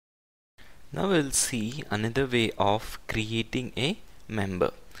Now we'll see another way of creating a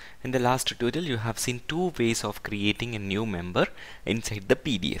member. In the last tutorial you have seen two ways of creating a new member inside the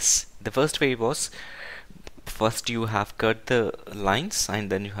PDS. The first way was, first you have cut the lines and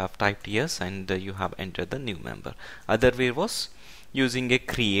then you have typed yes and you have entered the new member. Other way was using a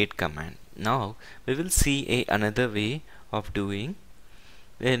create command. Now we will see another way of doing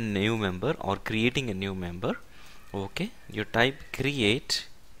a new member or creating a new member. Okay, you type create,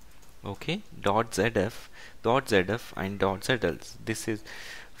 okay, .zf and .zls. This is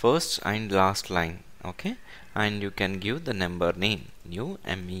first and last line. Okay, and you can give the member name new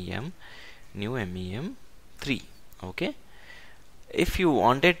mem 3. Okay, if you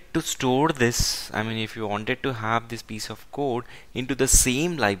wanted to store this, if you wanted to have this piece of code into the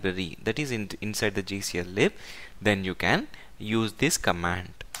same library, that is inside the GCL lib, then you can use this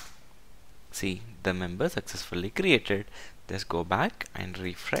command. See, the member successfully created. Just go back and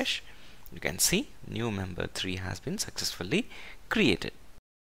refresh. You can see new member 3 has been successfully created.